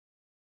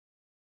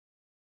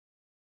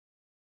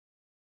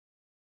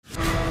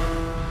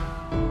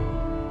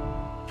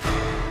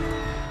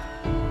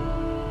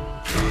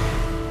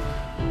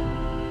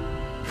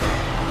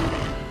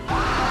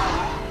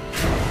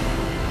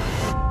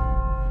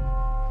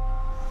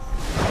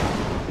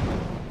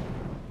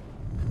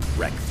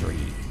Rec 3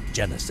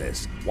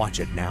 Genesis. Watch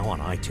it now on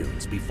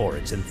iTunes before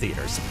it's in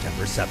theaters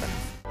September 7th.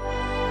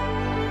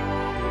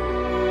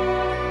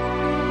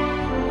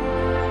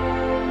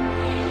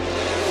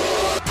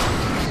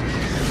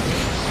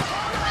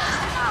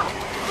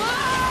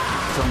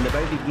 From the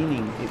very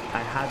beginning, I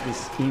had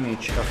this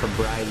image of a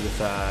bride with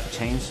a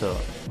chainsaw,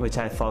 which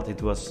I thought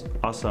it was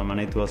awesome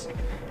and it was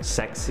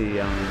sexy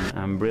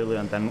and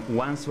brilliant. And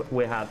once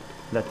we had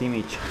that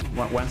image,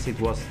 once it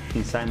was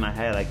inside my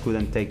head, I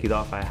couldn't take it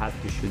off. I had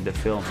to shoot the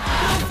film.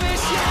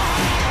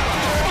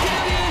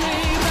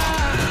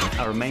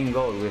 Our main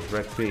goal with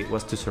Rec 3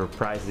 was to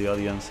surprise the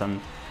audience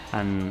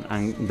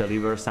and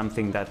deliver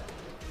something that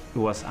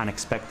was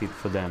unexpected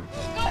for them.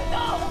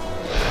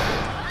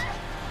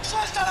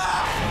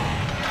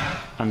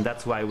 And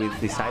that's why we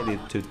decided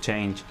to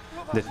change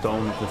the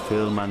tone of the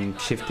film and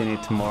shifting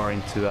it more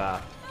into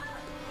a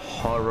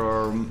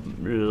horror,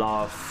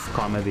 love,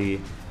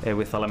 comedy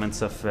with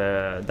elements of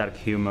dark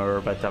humor,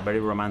 but a very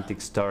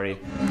romantic story.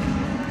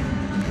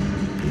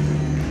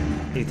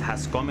 It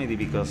has comedy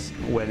because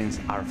weddings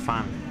are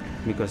fun,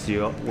 because we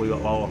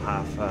all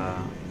have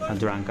a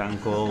drunk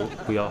uncle,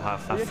 we all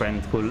have a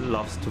friend who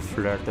loves to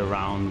flirt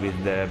around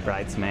with the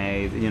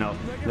bridesmaid. You know,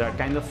 there are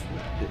kind of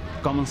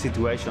common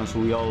situations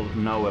we all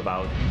know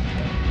about.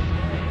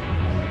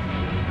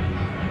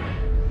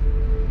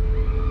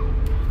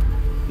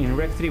 In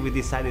Rec 3 we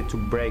decided to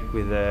break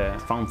with the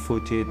found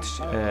footage,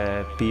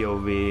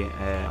 POV,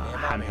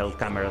 handheld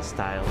camera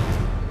style.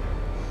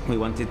 We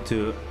wanted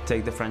to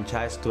take the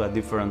franchise to a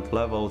different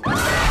level.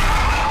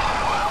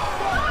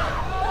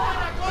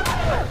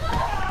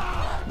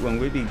 When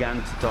we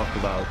began to talk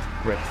about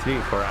Rec 3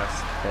 for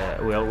us,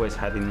 we always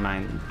had in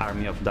mind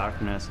Army of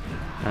Darkness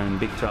and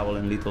Big Trouble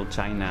in Little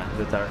China,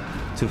 that are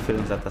two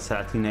films that as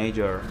a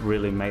teenager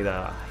really made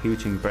a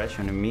huge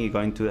impression on me.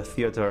 Going to the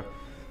theater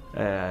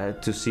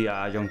to see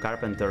a John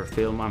Carpenter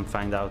film and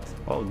find out,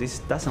 oh, this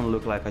doesn't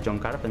look like a John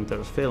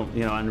Carpenter's film,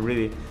 you know, and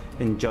really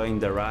enjoying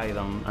the ride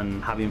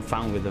and having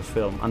fun with the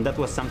film. And that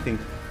was something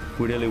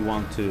we really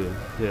want to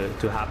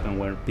happen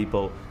when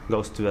people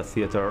goes to a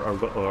theater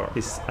or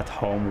is at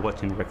home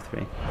watching Rec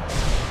 3.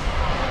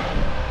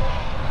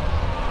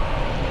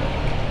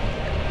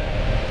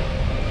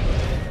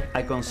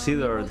 I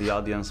consider the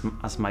audience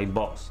as my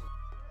boss.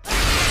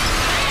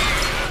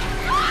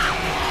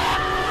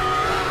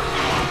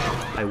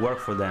 I work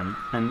for them,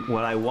 and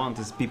what I want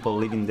is people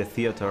leaving the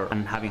theater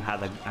and having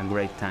had a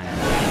great time.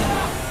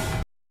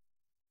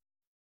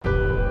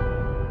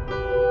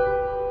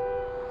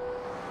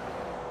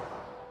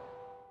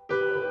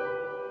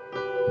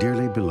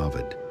 Dearly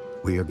beloved,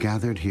 we are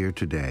gathered here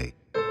today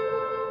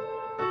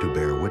to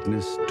bear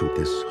witness to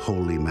this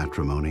holy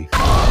matrimony,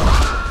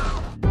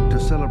 to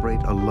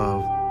celebrate a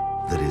love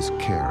that is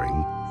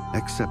caring,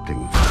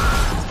 accepting,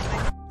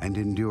 and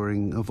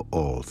enduring of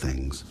all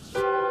things.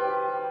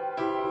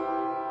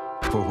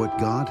 For what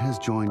God has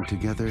joined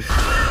together,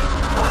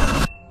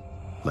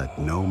 let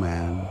no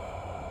man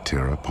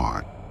tear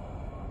apart.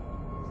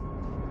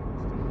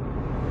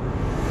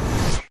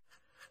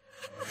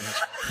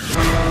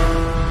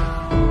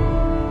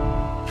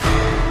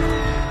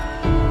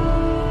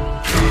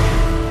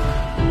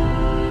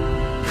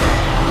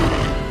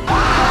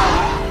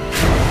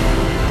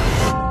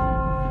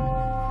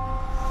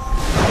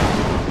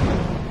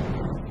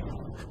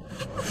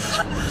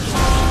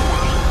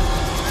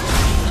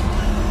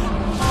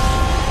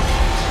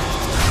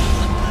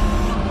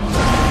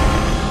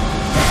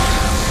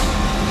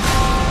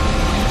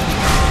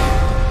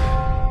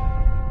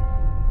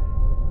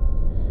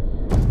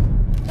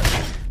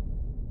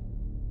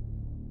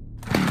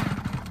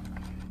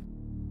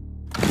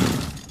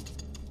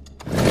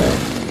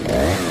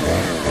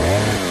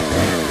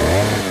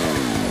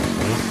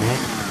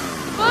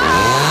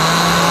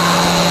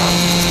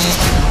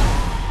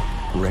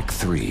 Rec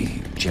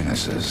 3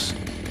 Genesis.